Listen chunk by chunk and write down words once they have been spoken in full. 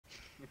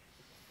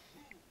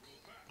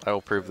I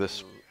will prove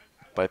this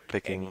by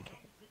picking.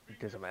 It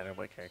doesn't matter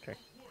what character.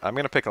 I'm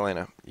gonna pick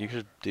Elena. You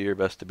should do your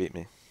best to beat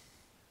me.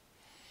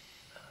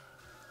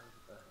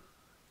 Go ahead.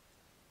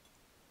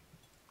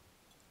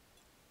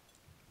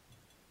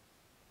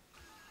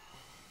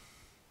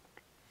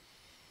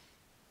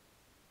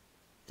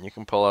 You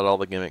can pull out all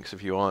the gimmicks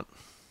if you want.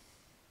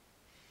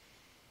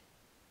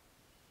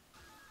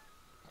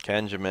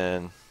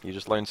 Kenjamin, you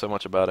just learned so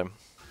much about him.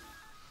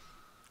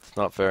 It's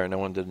not fair. No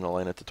one did an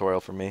Elena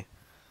tutorial for me.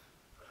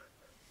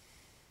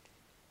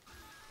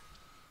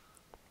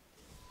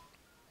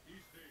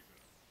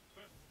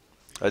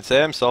 I'd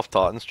say I'm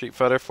self-taught in Street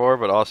Fighter 4,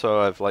 but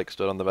also I've like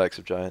stood on the backs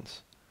of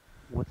giants.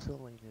 What's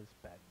Elena's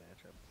bad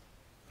matchup?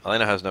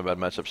 Elena has no bad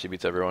matchups. She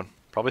beats everyone.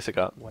 Probably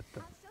Sagat. What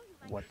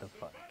the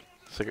fuck?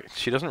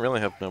 She doesn't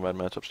really have no bad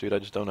matchups, dude. I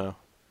just don't know.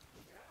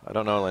 I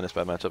don't know Elena's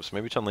bad matchups.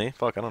 Maybe Chun-Li?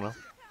 Fuck, I don't know.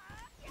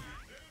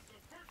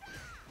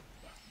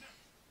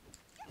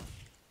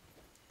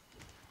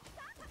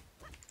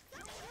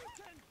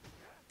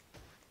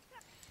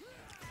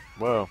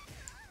 Whoa.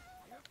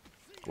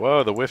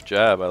 Whoa, the whiff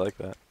jab. I like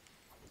that.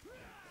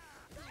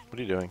 What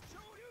are you doing?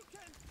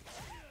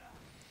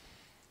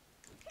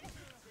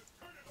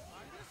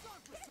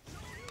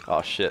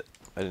 Oh shit.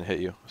 I didn't hit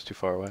you. I was too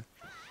far away.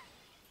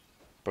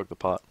 Broke the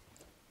pot.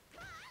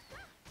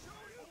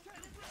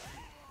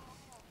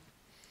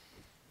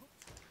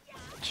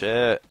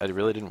 Shit. I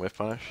really didn't whiff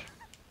punish.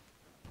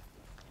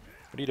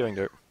 What are you doing,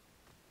 Derp?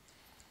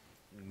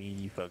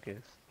 Meaty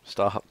focus.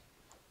 Stop.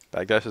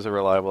 Backdash is a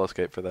reliable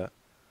escape for that.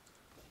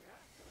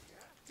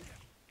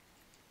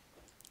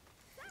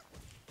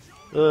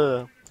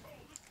 Oh,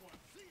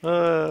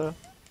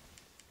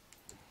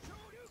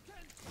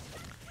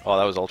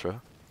 that was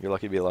ultra. You're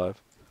lucky to be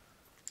alive.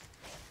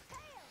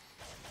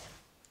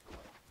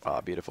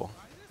 Ah, beautiful.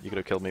 You could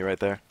have killed me right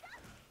there.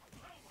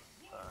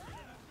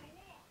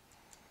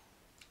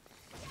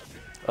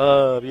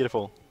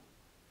 Beautiful.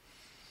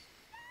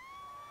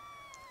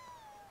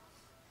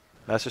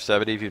 Master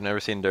 70, if you've never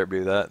seen Derp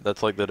do that,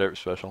 that's like the Derp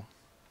special.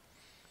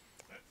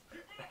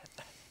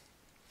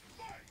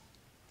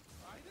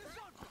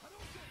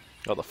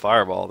 Oh, the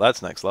fireball.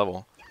 That's next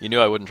level. You knew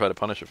I wouldn't try to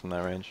punish it from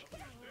that range.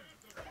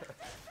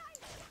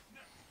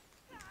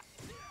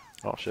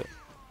 Oh, shit.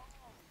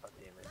 Oh,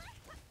 damn it.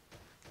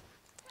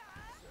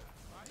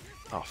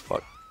 Oh,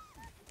 fuck.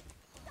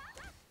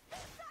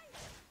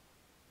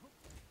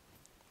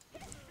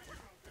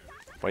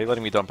 Why are you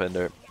letting me dump in,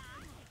 Derp?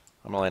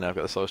 I'm Elena. I've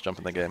got the slowest jump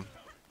in the game.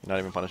 You're not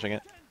even punishing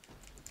it?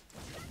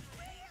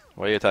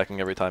 Why are you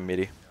attacking every time,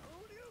 Meaty?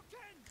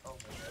 Oh my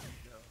god,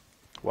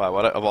 no. Wow,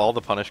 what of all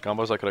the punish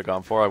combos I could have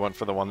gone for, I went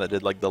for the one that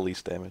did like the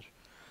least damage.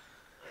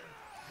 Yeah,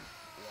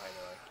 I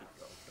know, I keep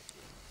going for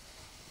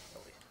the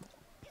at least.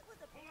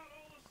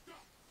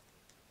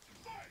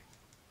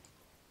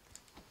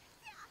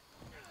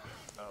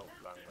 Oh,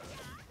 wrong button.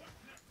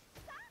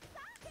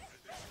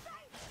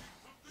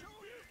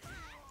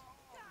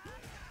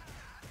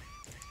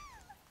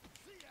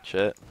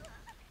 Shit.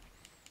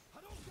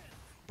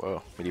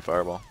 Whoa, Meaty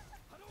fireball.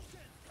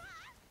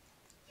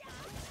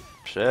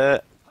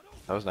 Shit.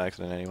 That was an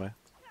accident anyway.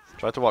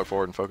 Tried to walk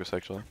forward and focus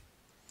actually.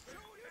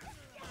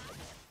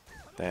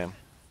 Damn.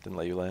 Didn't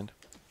let you land.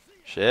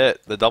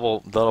 Shit. The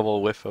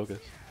double whiff focus.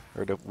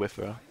 Or the whiff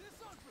throw.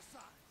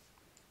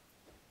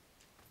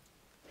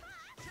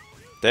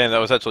 Damn, that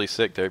was actually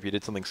sick, Derp. You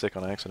did something sick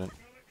on accident.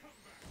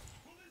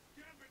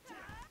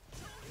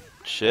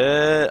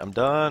 Shit. I'm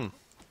done.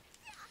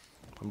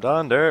 I'm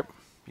done, Derp.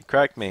 You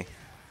cracked me.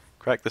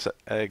 Crack this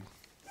egg.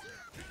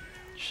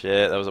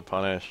 Shit, that was a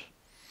punish.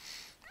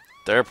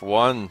 Derp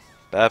 1.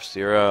 Baf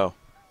 0.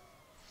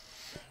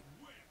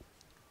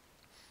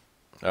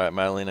 Alright,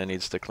 Madalena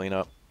needs to clean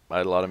up. I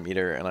had a lot of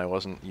meter and I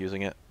wasn't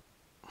using it.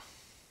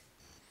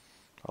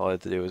 All I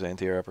had to do was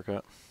anti-air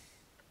uppercut.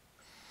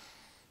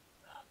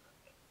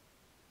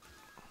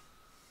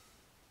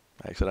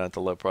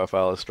 Accidental low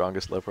profile is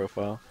strongest low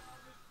profile.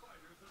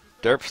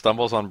 Derp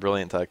stumbles on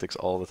brilliant tactics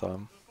all the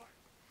time.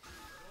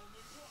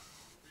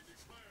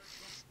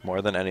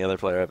 More than any other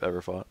player I've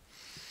ever fought.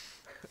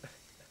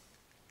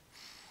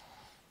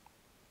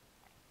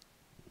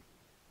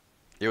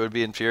 It would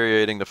be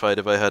infuriating to fight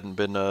if I hadn't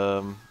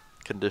been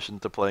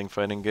conditioned to playing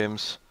fighting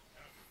games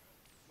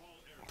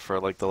for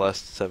like the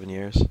last 7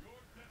 years.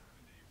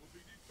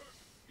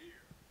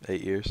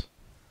 8 years.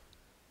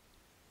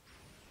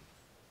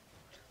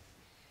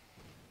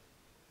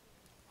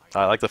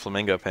 I like the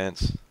flamingo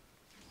pants.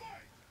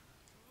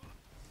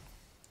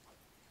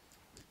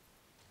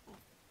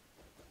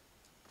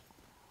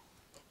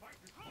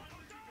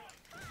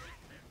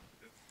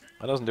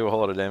 That doesn't do a whole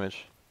lot of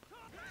damage.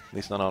 At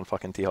least not on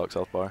fucking T-Hawk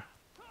South Bar.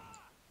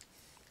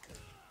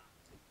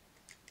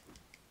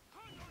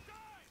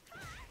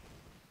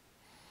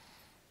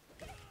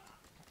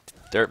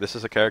 Derp, this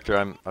is a character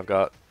I've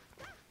got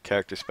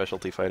character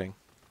specialty fighting.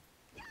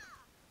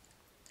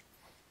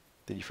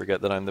 Did you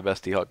forget that I'm the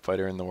best T-Hawk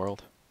fighter in the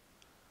world?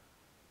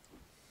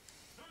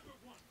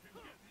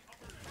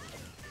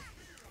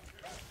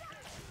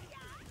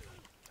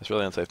 It's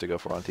really unsafe to go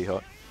for on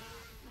T-Hawk.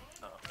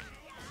 Oh.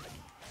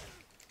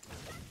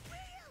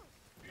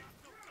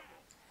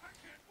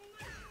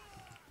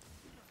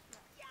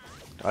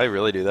 I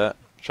really do that.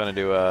 Trying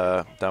to do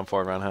down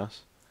forward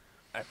roundhouse.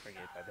 I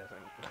forget that doesn't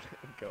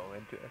go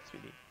into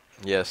SPD.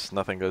 Yes,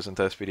 nothing goes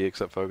into SPD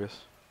except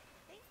focus.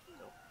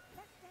 Nope.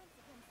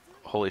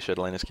 Holy shit,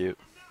 Elena's cute.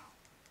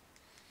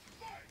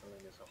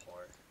 Elena's a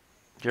whore.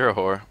 You're a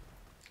whore.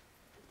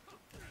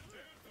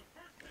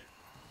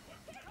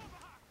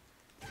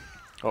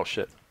 Oh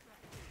shit.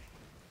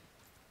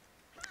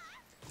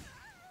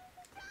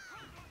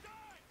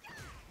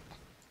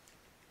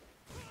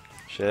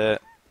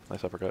 Shit.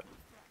 Nice uppercut.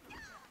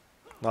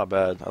 Not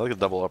bad. I like the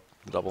double up.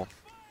 The double.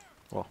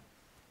 Well.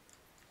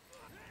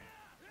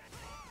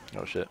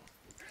 Oh shit.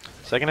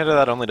 Second hit of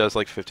that only does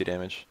like 50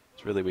 damage.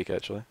 It's really weak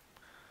actually.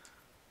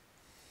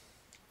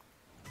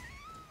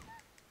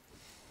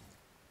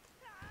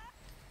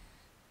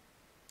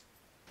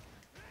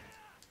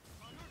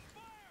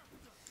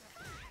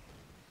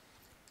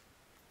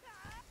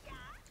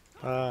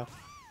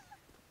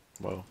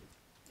 Whoa.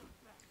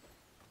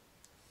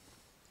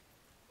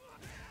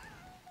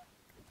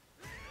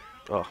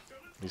 Oh,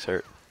 he's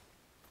hurt.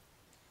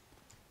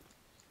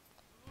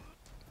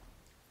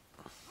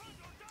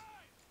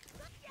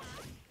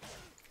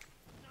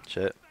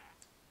 Shit.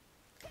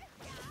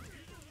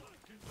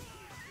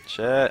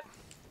 Shit.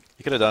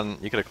 You could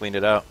have cleaned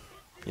it out.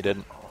 You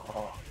didn't.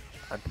 Oh,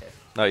 I'm pissed.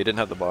 No, you didn't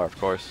have the bar, of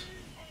course.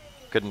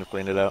 Couldn't have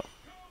cleaned it out.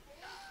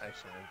 I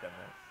shouldn't have done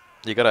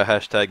that. You got a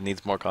hashtag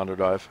needs more counter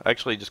drive.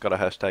 Actually, you just got a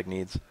hashtag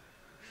needs.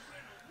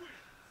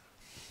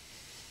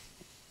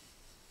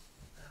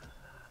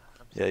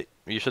 Yeah,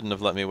 you shouldn't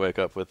have let me wake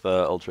up with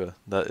Ultra.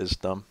 That is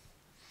dumb.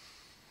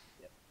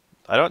 Yep.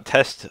 I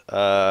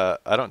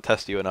don't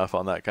test you enough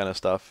on that kind of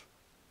stuff.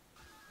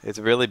 It's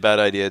a really bad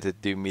idea to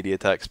do media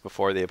attacks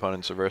before the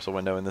opponent's reversal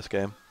window in this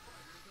game.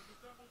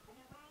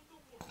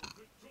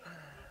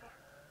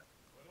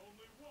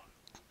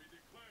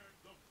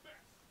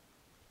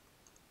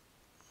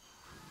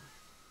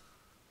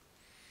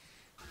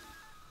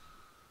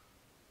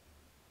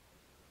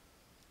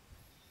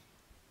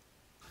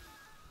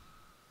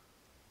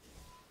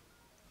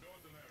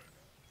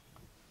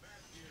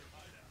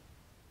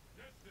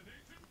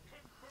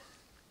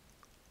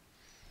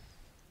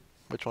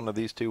 Which one of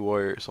these two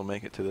warriors will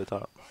make it to the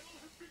top?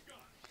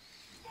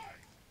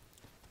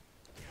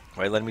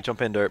 Wait, let me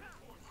jump in, Derp.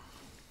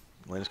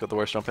 Lane's got the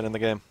worst jump in the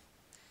game.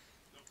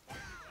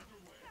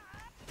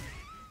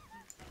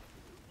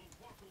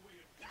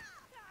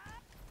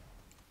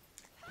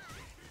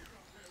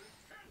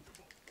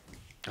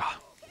 Ah.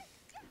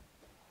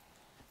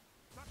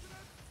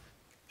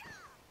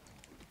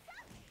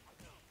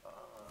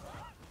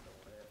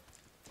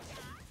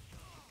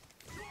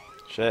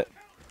 Shit.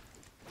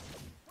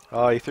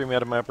 Oh, he threw me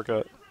out of my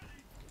uppercut.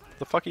 What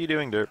the fuck are you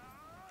doing, Derp?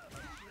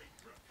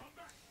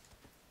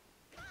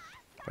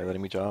 Wait,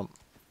 letting me jump.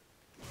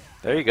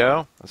 There you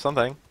go. That's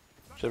something.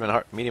 Should have been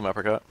hard, medium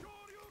uppercut.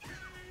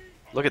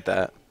 Look at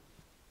that.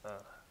 I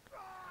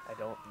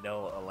don't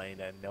know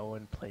Elena. No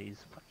one plays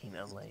fucking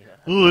Elena.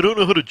 Oh, I don't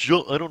know how to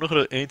jump. I don't know how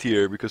to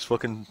anti-air because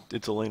fucking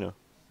it's Elena.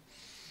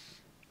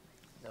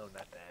 No, not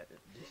that.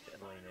 Just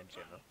Elena in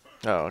general.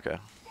 Oh, okay.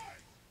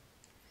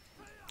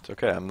 It's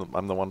okay.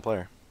 I'm the one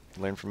player.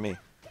 Learn from me.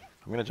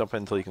 I'm gonna jump in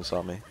until you can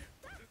stop me.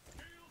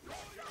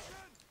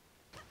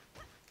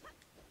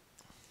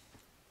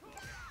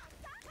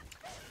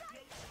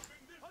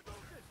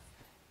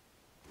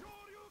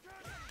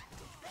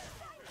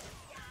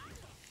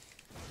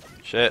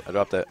 Shit, I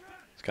dropped it.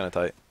 It's kind of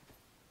tight.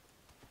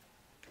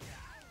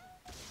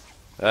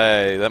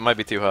 Hey, that might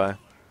be too high.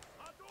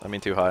 I mean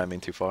too high, I mean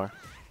too far.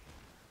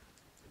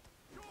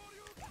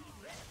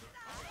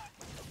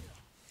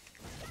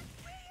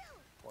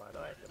 Why do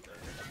I have to play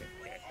this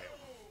character?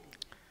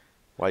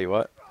 Why you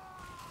what?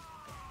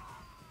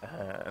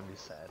 I'm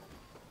just sad.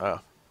 Oh.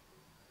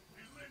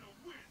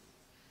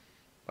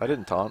 I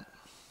didn't taunt.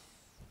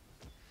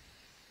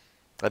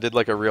 I did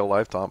like a real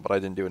life taunt, but I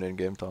didn't do an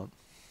in-game taunt.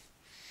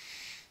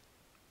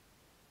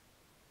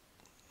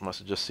 Must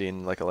have just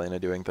seen like Elena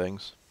doing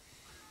things.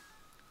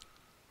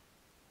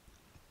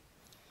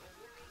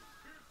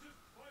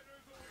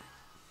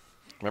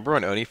 Remember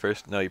when Oni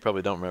first... No, you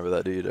probably don't remember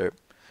that, do you, Derp?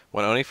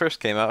 When Oni first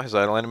came out, his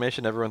idle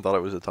animation, everyone thought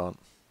it was a taunt.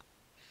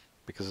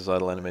 Because his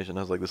idle animation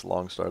has like this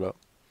long startup.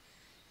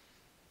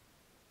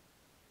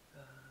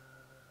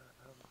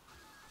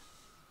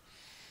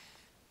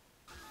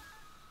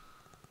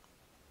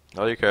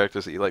 All your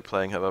characters that you like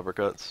playing have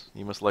uppercuts.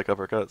 You must like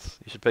uppercuts.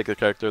 You should pick a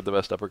character with the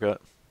best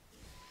uppercut.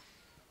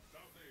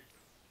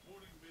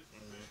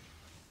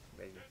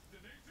 Maybe.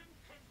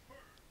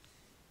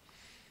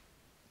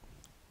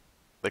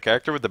 The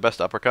character with the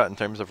best uppercut in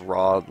terms of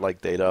raw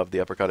like data of the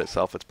uppercut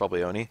itself, it's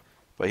probably Oni.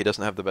 But he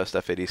doesn't have the best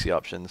FADC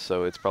options,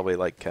 so it's probably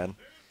like Ken.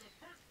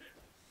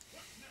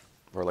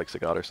 Or like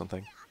Sagat or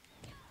something.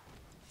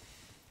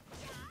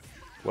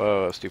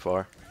 Whoa, that's too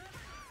far.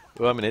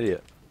 Oh, I'm an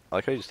idiot. I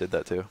like how you just did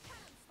that too.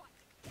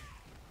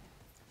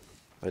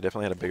 I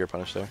definitely had a bigger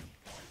punish there.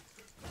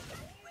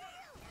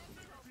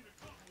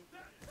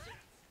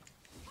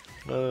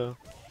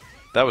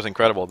 That was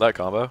incredible, that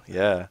combo.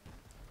 Yeah.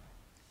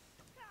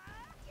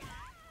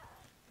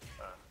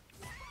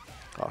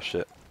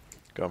 shit.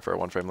 Going for a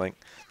 1-frame link.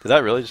 Did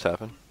that really just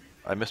happen?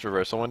 I missed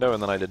reversal window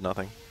and then I did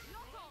nothing.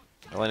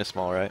 My lane is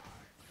small, right?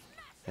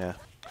 Yeah.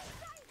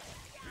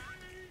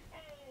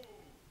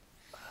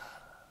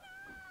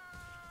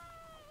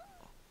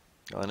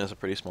 My lane is a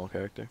pretty small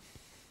character.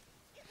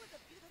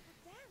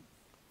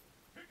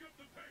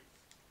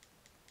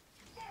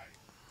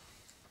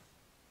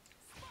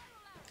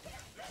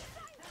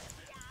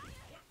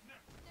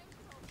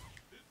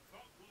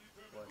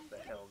 What the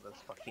hell, this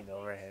fucking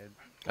overhead?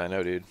 I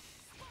know, dude.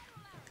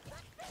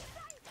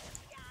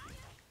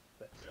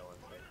 That's so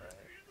unsafe, right?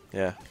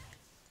 Yeah.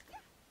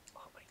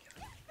 Oh my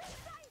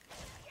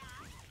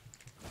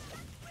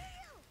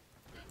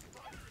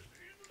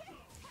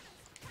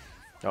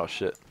god. Oh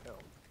shit. No.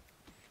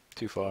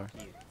 Too far.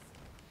 You.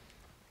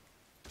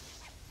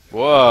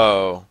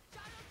 Whoa.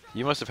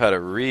 You must have had a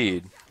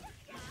read.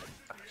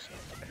 Oh shit.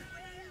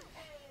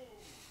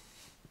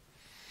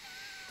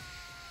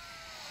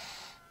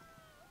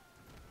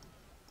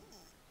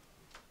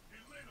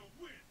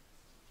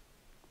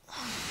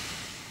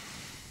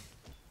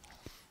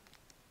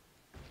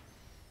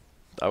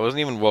 I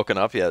wasn't even woken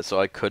up yet, so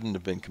I couldn't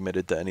have been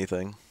committed to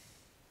anything.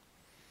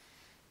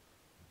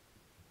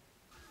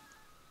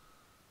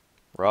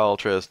 Raw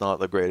Ultra is not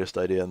the greatest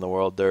idea in the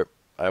world, Derp.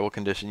 I will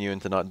condition you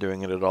into not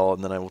doing it at all,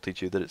 and then I will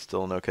teach you that it's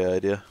still an okay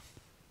idea.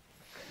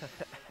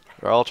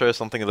 Raw Ultra is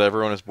something that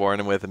everyone is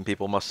born with, and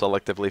people must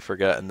selectively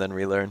forget and then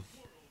relearn.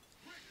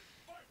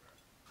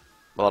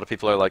 A lot of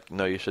people are like,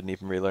 no, you shouldn't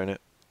even relearn it.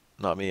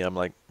 Not me, I'm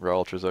like, Raw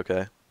Ultra's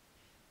okay.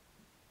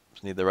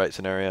 Just need the right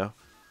scenario.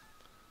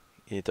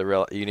 You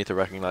need to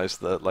recognize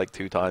that like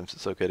 2 times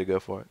it's okay to go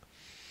for it.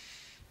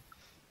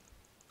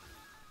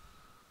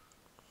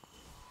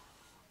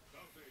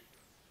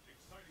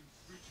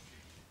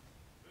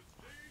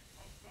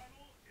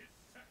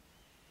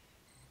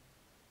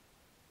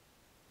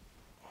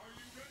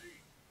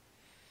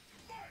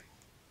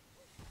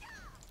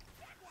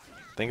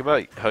 Think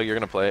about how you're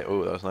gonna play it.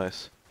 Oh, that was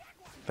nice.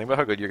 Think about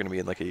how good you're gonna be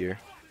in like a year.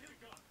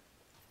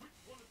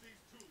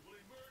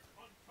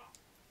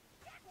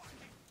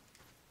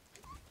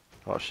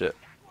 Oh shit.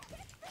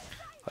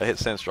 I hit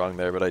stand strong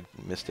there, but I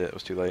missed it. It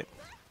was too late.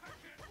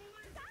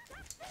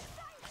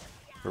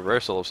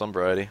 Reversal of some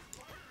variety.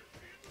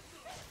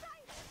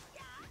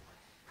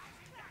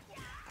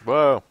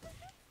 Whoa.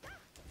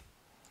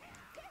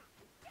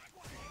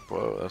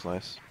 Whoa, that was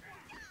nice.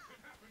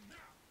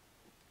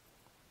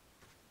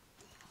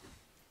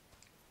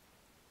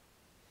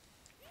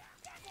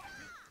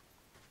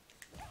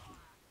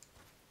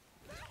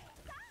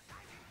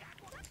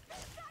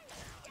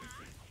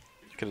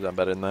 Could have done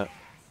better than that.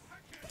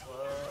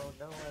 Whoa,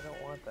 no, I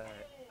don't want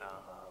that.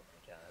 Oh my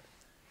god.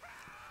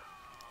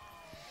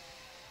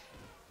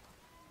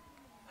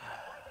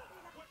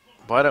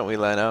 Why don't we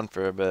lie down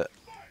for a bit?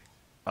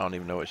 I don't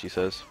even know what she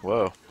says.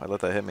 Whoa, I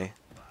let that hit me.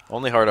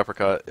 Only hard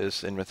uppercut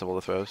is invincible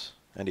to throws.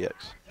 And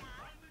EX.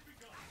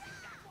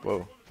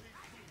 Whoa.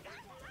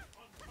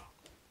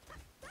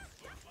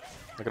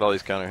 Look at all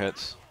these counter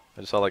hits.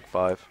 I just saw like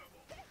 5.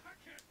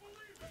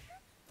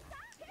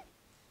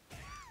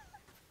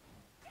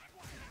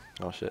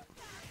 Oh shit.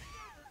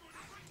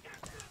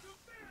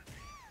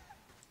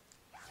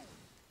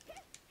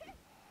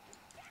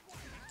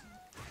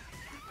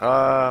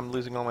 I'm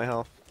losing all my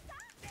health.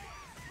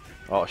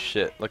 Oh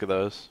shit, look at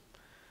those.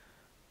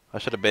 I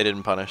should have baited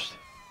and punished.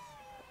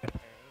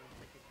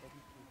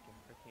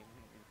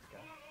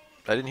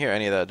 I didn't hear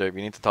any of that, Derp.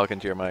 You need to talk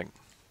into your mic.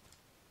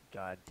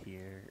 God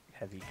tier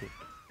heavy kick.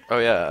 Oh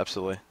yeah,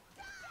 absolutely.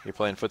 You're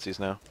playing footsies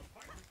now.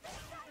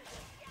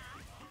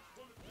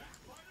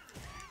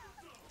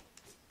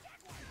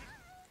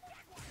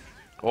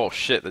 Oh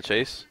shit, the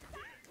chase.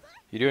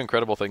 You do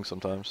incredible things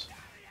sometimes.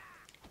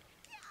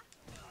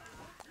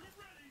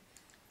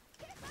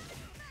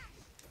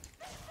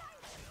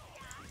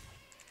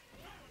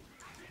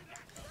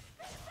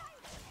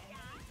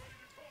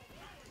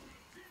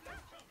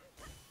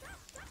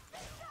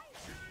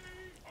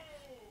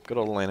 Good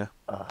old Elena.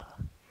 Fucking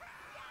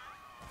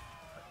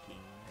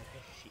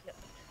shit.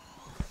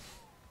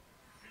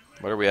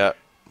 What are we at?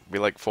 We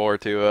like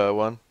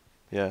 4-1?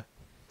 Yeah.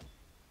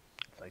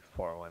 It's like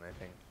 4-1, I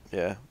think.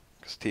 Yeah.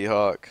 Cause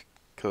T-Hawk,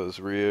 cause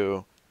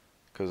Ryu,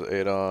 cause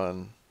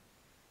Adon,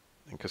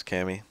 and cause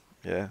Cammy.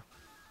 Yeah.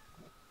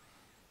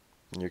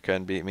 And your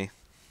Ken beat me.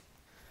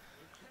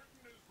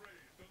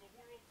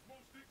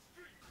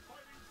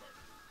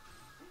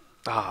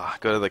 Ah,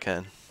 go to the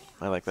Ken.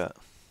 I like that.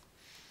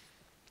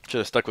 Should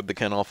have stuck with the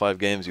Ken all 5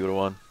 games, you would have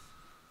won.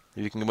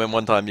 If you can win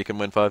 1 time, you can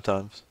win 5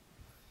 times.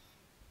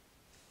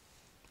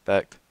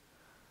 Fact.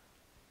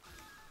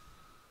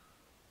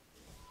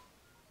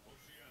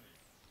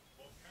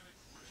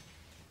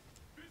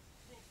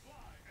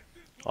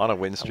 On a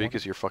win streak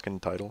is your fucking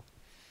title.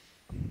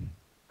 I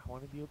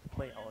want to be able to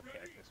play all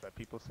characters, but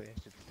people say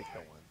I should stick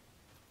to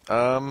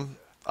one.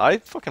 I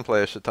fucking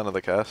play a shit ton of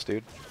the cast,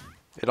 dude.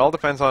 It all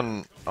depends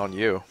on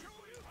you.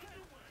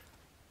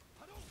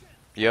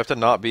 You have to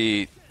not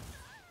be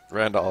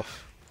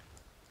Randolph.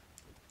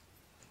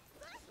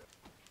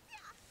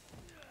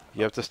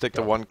 You have to stick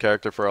to one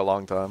character for a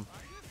long time.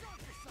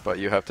 but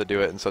you have to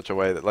do it in such a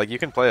way that, like, you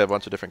can play a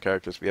bunch of different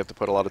characters, but you have to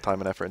put a lot of time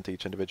and effort into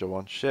each individual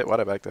one. Shit, why'd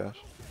I backdash?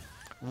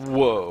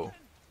 Whoa.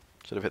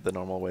 Should have hit the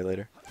normal way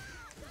later.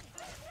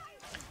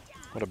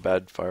 What a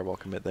bad fireball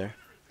commit there.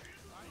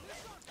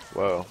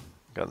 Whoa.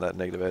 Got that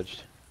negative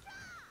edged.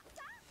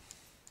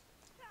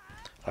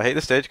 I hate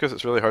this stage because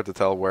it's really hard to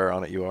tell where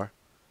on it you are.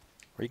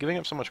 Why are you giving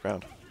up so much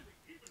ground?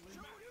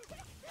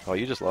 Oh,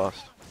 you just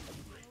lost.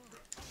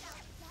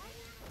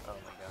 Oh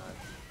my god.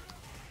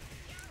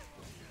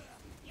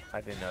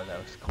 I didn't know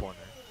that was corner.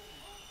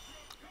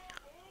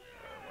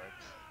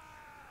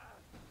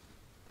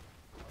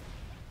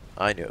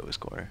 I knew it was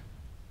corner.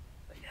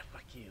 Yeah,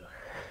 fuck you.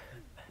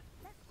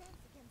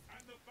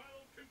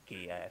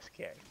 Gay ass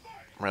character.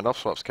 Randolph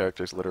swaps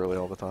characters literally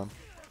all the time.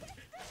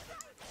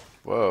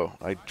 Whoa,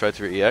 I tried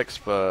to EX,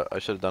 but I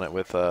should have done it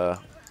with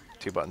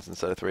 2 buttons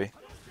instead of 3.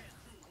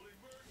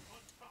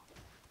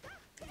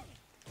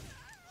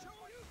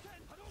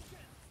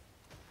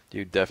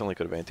 You definitely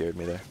could have anti-aired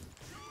me there.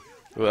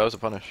 Ooh, that was a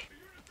punish.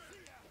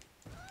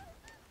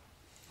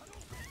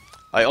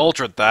 I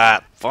ultra'd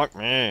that! Fuck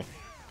me!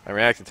 I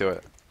reacted to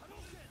it.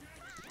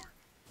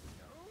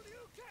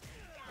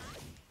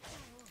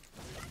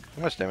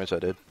 How much damage I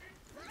did?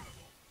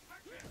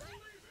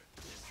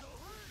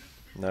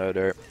 No,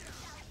 Derp.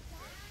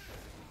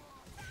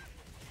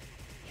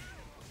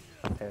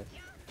 Okay.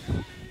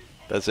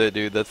 That's it,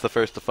 dude. That's the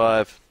first of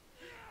 5.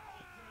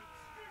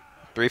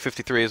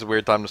 3:53 is a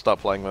weird time to stop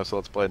playing though, so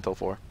let's play until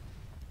 4.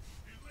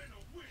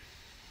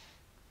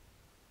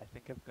 I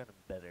think I've gotten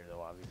better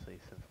though, obviously,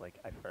 since like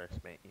I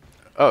first met you.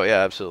 Oh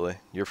yeah, absolutely.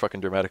 You're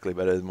fucking dramatically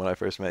better than when I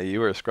first met you. You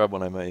were a scrub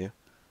when I met you.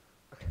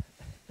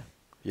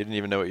 You didn't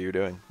even know what you were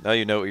doing. Now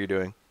you know what you're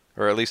doing.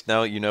 Or at least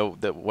now you know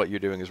that what you're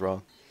doing is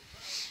wrong.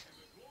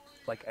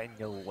 Like I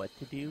know what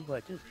to do, but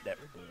I just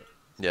never do it.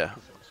 Yeah.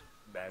 'Cause I'm just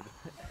bad.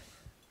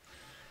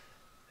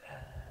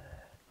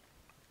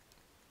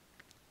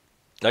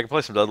 I can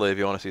play some Dudley if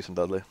you want to see some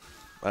Dudley.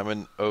 I'm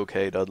an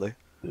okay Dudley.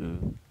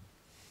 And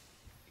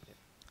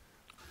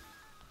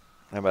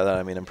by that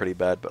I mean I'm pretty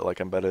bad, but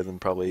like I'm better than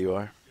probably you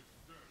are.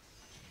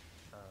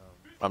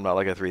 I'm not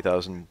like a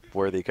 3,000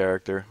 worthy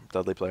character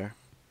Dudley player.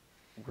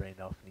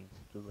 Randolph needs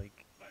to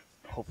like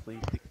hopefully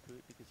stick to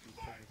it because we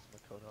played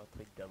this Makoto. I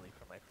played Dudley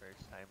for my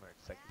first time or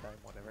second time,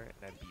 whatever,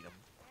 and I beat him.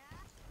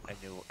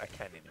 I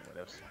kind of knew what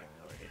I was doing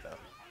already though.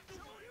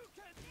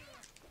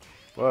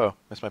 Whoa,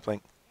 missed my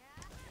plank.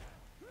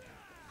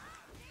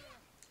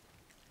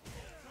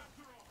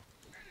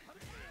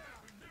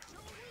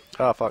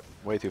 Oh fuck,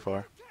 way too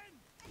far.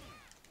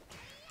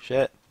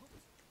 Shit.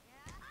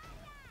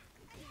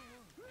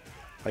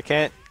 I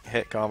can't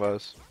hit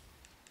combos.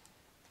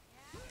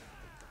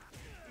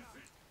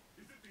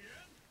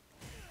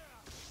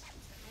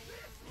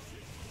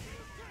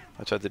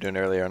 I tried to do an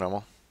earlier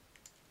normal.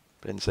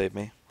 But didn't save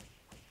me.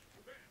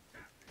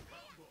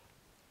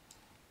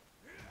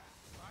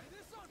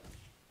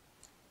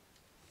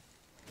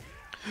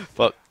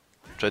 Fuck.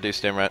 Tried to do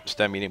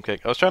stem medium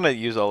kick. I was trying to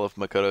use all of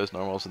Makoto's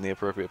normals in the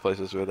appropriate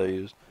places where they're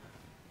used.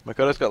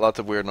 Makoto's got lots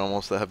of weird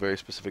normals that have very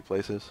specific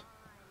places.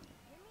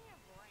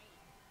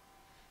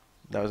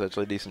 That was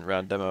actually a decent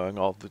round demoing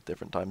all the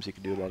different times you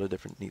could do a lot of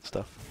different neat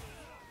stuff.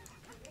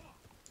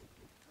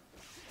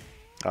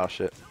 Oh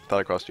shit. Thought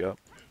I crossed you up.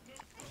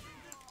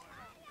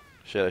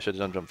 Shit, I should have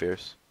done jump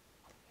fierce.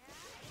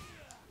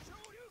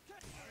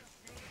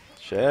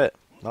 Shit.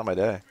 Not my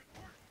day.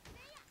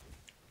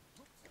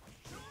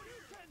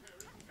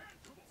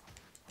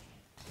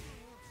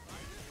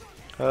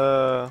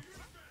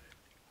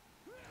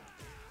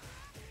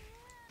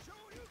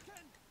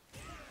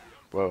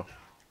 Whoa.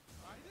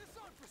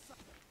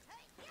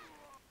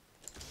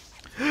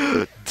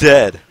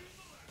 Dead.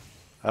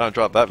 I don't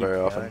drop that very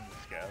often.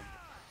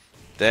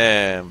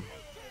 Damn.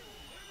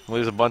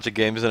 Lose a bunch of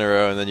games in a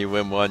row and then you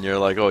win one. You're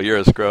like, oh, you're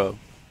a scrub.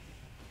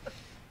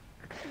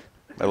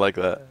 I like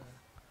that.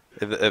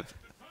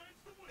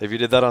 If you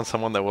did that on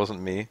someone that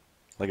wasn't me,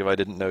 like if I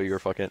didn't know you were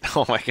fucking,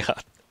 oh my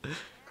god.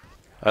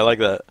 I like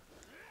that.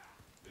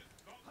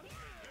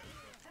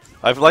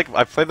 I've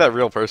played that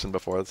real person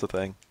before. That's the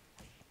thing.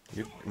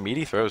 Your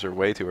meaty throws are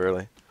way too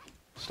early.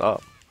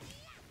 Stop.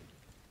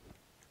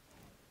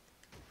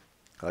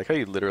 I like how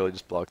you literally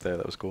just blocked there.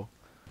 That was cool.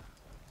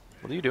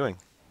 What are you doing?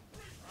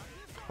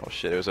 Oh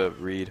shit, it was a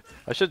read.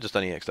 I should have just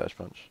done EX dash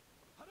punch.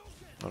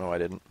 Oh no, I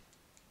didn't.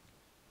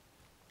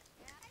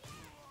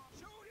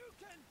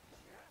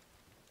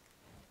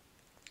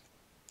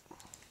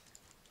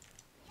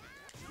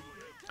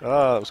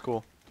 Ah, that was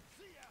cool.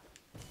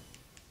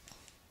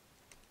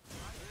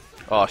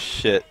 Oh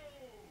shit.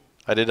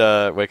 I did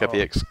wake up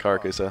EX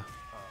Karakusa.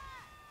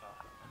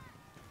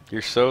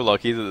 You're so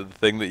lucky that the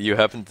thing that you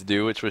happened to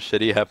do, which was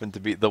shitty, happened to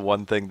be the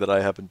one thing that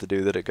I happened to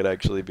do that it could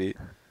actually beat.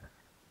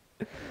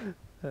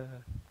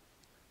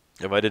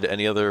 If I did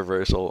any other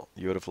reversal,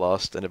 you would have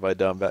lost, and if I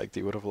down backed,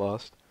 you would have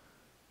lost.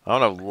 I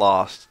don't have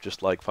lost,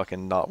 just like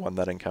fucking not won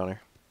that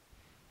encounter.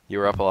 You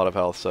were up a lot of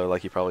health, so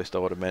like you probably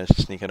still would have managed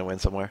to sneak in a win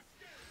somewhere.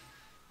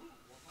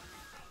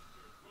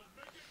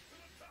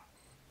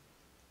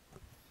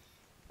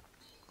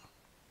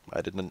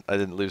 I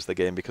didn't lose the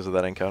game because of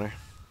that encounter.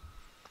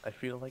 I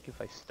feel like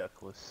if I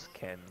stuck with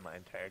Ken my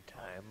entire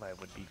time, I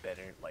would be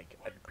better. Like,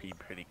 I'd be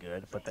pretty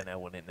good, but then I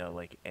wouldn't know,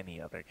 like,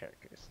 any other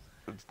characters.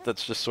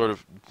 That's just sort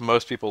of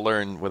most people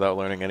learn without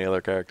learning any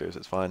other characters.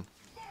 It's fine.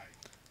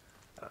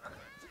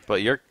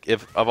 But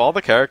if of all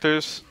the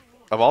characters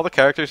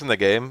in the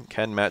game,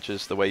 Ken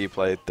matches the way you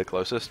play the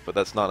closest, but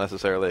that's not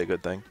necessarily a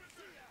good thing.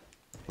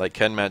 Like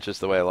Ken matches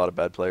the way a lot of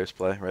bad players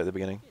play right at the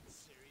beginning.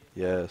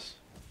 Yes.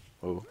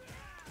 Ooh.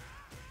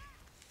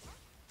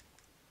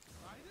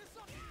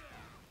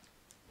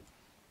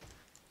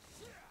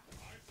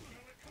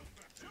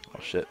 Oh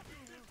shit.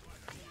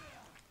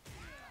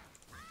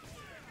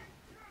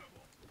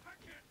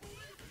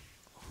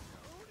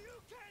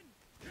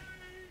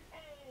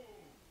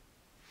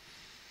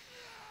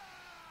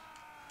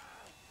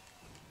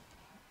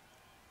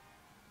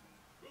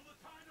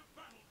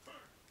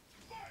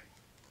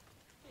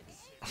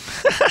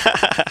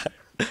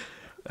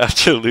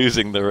 After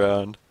losing the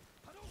round.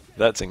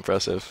 That's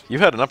impressive. You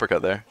had an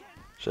uppercut there.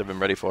 Should have been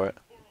ready for it.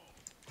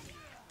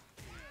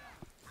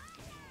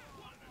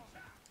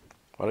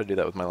 Why did I do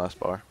that with my last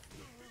bar?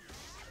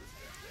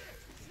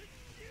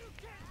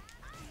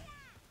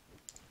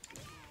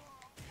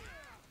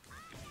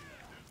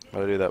 Why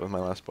did I do that with my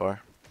last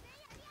bar?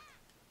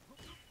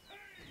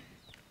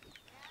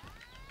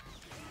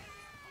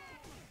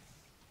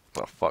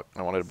 Oh fuck,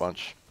 I wanted a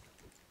bunch.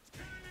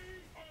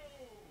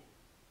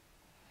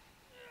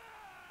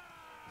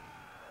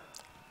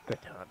 The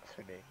taunts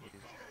are dangerous.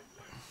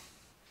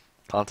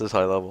 Taunt is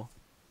high level.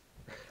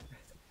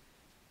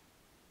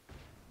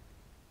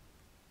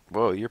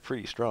 Whoa, you're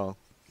pretty strong.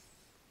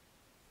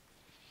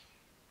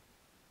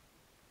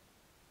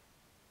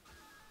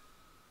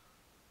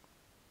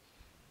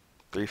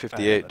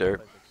 $358,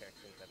 Derp.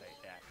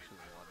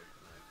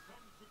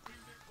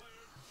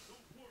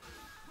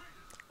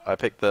 I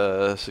picked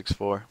the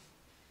 6-4.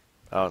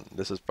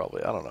 This is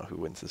probably, I don't know who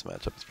wins this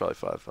matchup. It's probably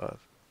 5-5.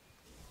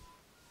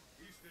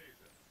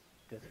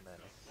 Doesn't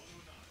matter.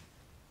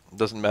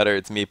 Doesn't matter,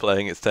 it's me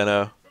playing, it's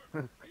 10-0.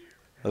 That's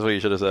what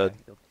you should have said.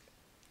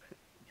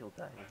 You'll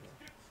die.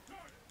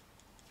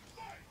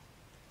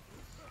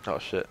 Oh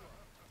shit.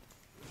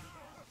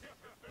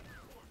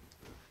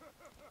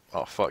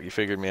 Oh fuck, you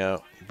figured me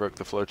out. You broke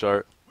the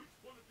flowchart.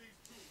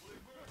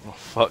 Oh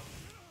fuck.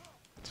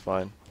 It's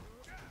fine.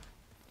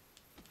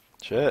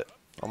 Shit.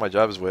 Oh, my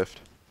jab is whiffed.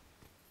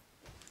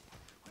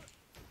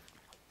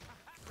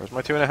 Where's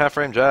my 2.5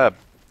 frame jab?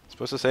 It's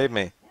supposed to save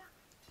me.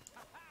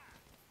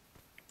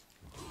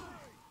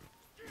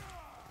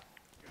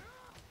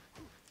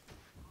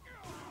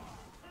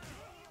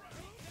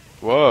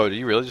 Whoa, did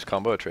you really just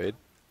combo a trade?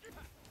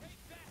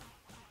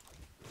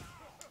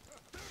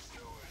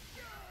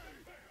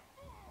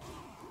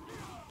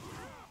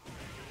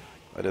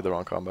 I did the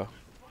wrong combo.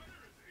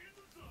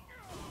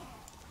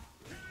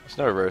 There's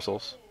no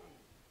reversals.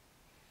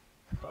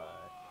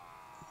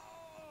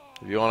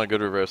 If you want a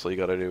good reversal, you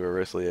gotta do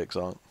reversal EX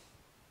on.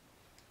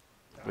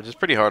 Which is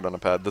pretty hard on a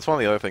pad. That's one of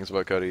the other things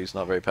about Cody, he's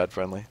not very pad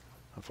friendly,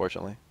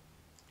 unfortunately.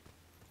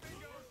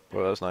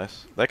 Whoa, that was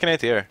nice. That can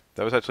anti-air.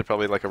 That was actually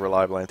probably like a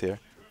reliable anti-air.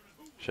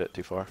 Shit,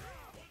 too far.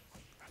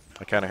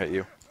 I kinda hit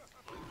you.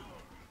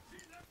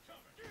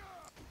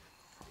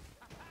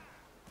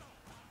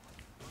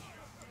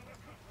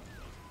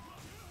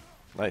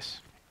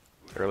 Nice.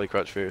 Early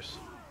crutch fierce.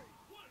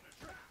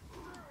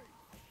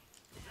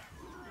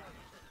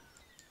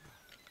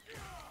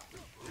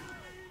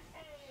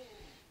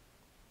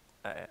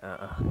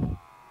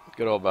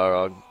 Good old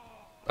Balrog.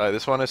 Alright,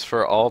 this one is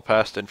for all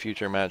past and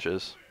future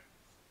matches.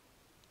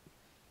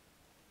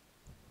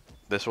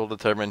 This will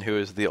determine who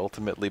is the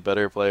ultimately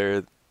better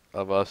player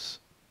of us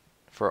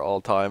for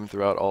all time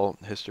throughout all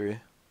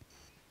history.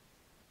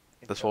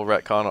 This will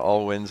retcon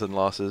all wins and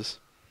losses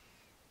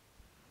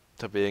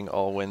to being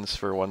all wins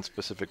for one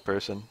specific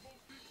person.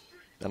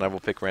 And I will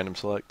pick random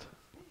select.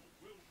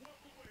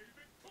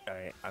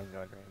 Alright, I'm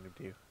going random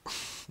too.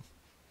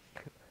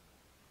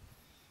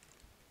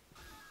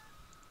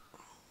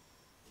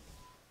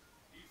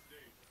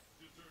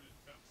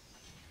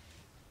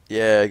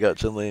 Yeah, I got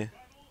Chun-Li.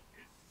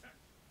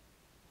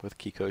 With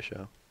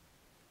Kikosho.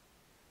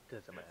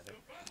 Doesn't matter.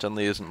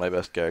 Chun-Li isn't my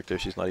best character.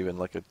 She's not even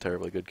like a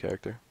terribly good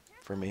character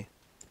for me.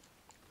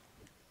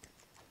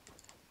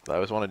 I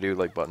always want to do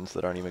like buttons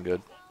that aren't even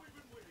good.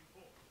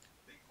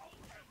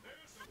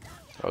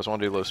 I always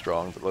want to do low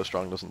strong, but low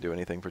strong doesn't do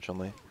anything for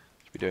Chun-Li.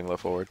 Should be doing low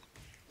forward.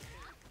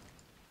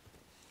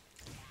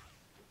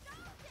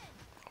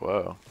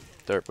 Whoa.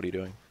 Derp, what are you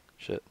doing?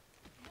 Shit.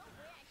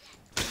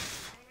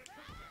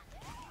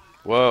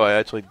 Whoa, I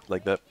actually,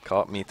 like, that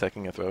caught me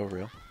taking a throw,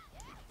 real. What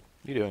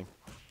are you doing?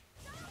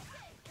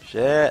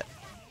 Shit!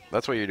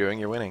 That's what you're doing,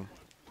 you're winning.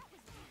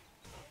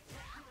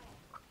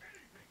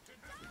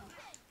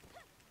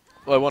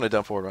 Well, I wanted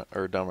down forward,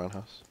 or down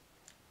roundhouse.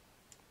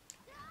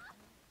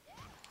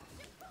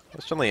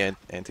 That's Chun-Li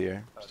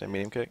anti-air. Just a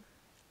medium kick.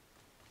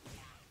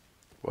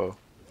 Whoa.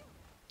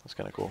 That's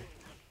kinda cool.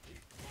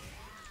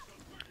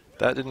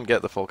 That didn't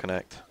get the full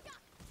connect.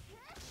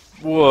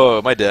 Whoa,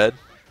 am I dead?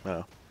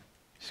 No.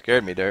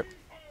 Scared me, Derp.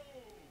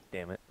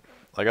 Damn it.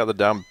 I got the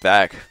down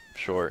back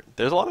short.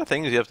 There's a lot of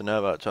things you have to know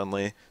about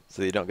Chun-Li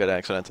so that you don't get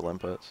accidental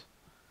inputs.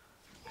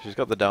 She's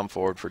got the down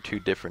forward for 2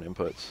 different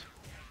inputs.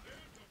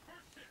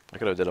 I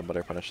could have did a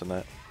better punish than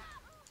that.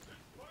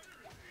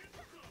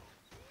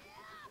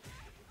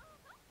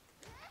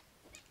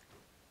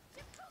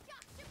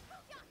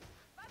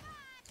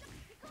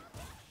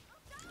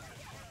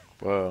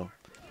 Whoa.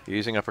 You're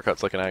using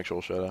uppercuts like an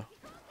actual Shadow.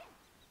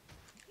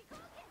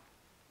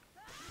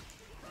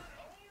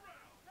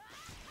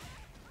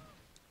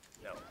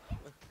 No.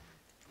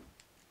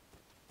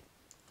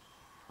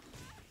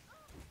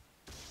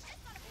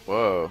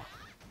 Whoa.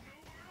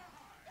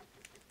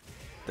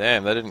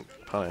 Damn, that didn't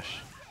punish.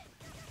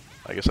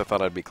 I guess I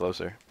thought I'd be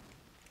closer.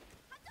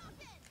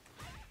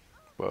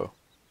 Whoa.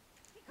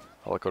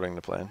 All according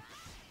to plan.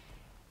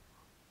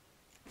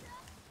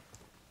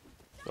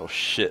 Oh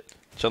shit.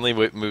 Chun-Li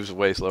moves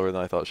way slower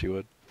than I thought she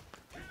would.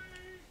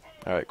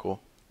 Alright, cool.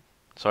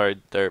 Sorry,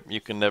 Derp, you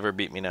can never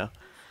beat me now.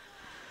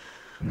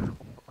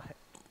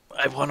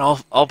 I've won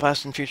all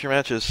past and future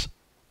matches.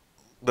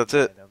 That's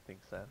it. I don't think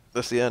so.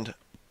 That's the end.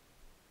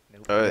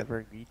 Nope, All right. never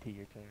agreed to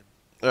your terms.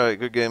 Alright,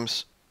 good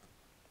games.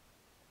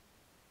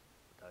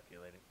 Talk to you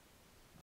later.